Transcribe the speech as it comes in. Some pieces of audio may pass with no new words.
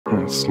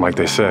It's like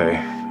they say,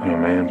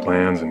 man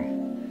plans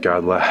and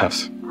God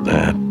laughs.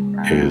 That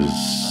is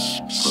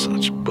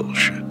such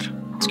bullshit.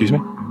 Excuse me?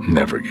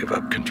 Never give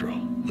up control.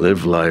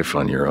 Live life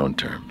on your own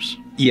terms.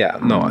 Yeah,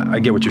 no, I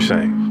get what you're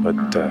saying, but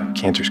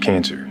cancer's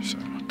cancer, so.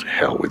 To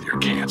hell with your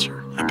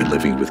cancer. I've been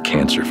living with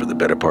cancer for the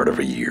better part of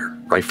a year.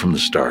 Right from the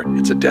start,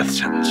 it's a death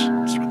sentence.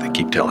 That's what they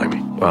keep telling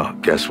me. Well,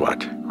 guess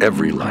what?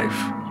 Every life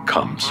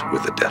comes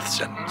with a death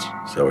sentence.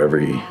 So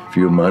every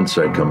few months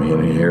I come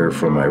in here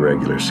for my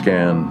regular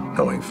scan,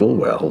 knowing full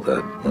well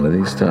that one of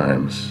these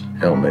times,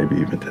 hell, maybe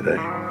even today,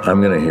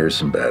 I'm gonna hear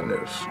some bad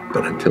news.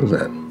 But until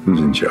then, who's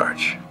in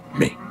charge?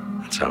 Me.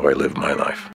 That's how I live my life.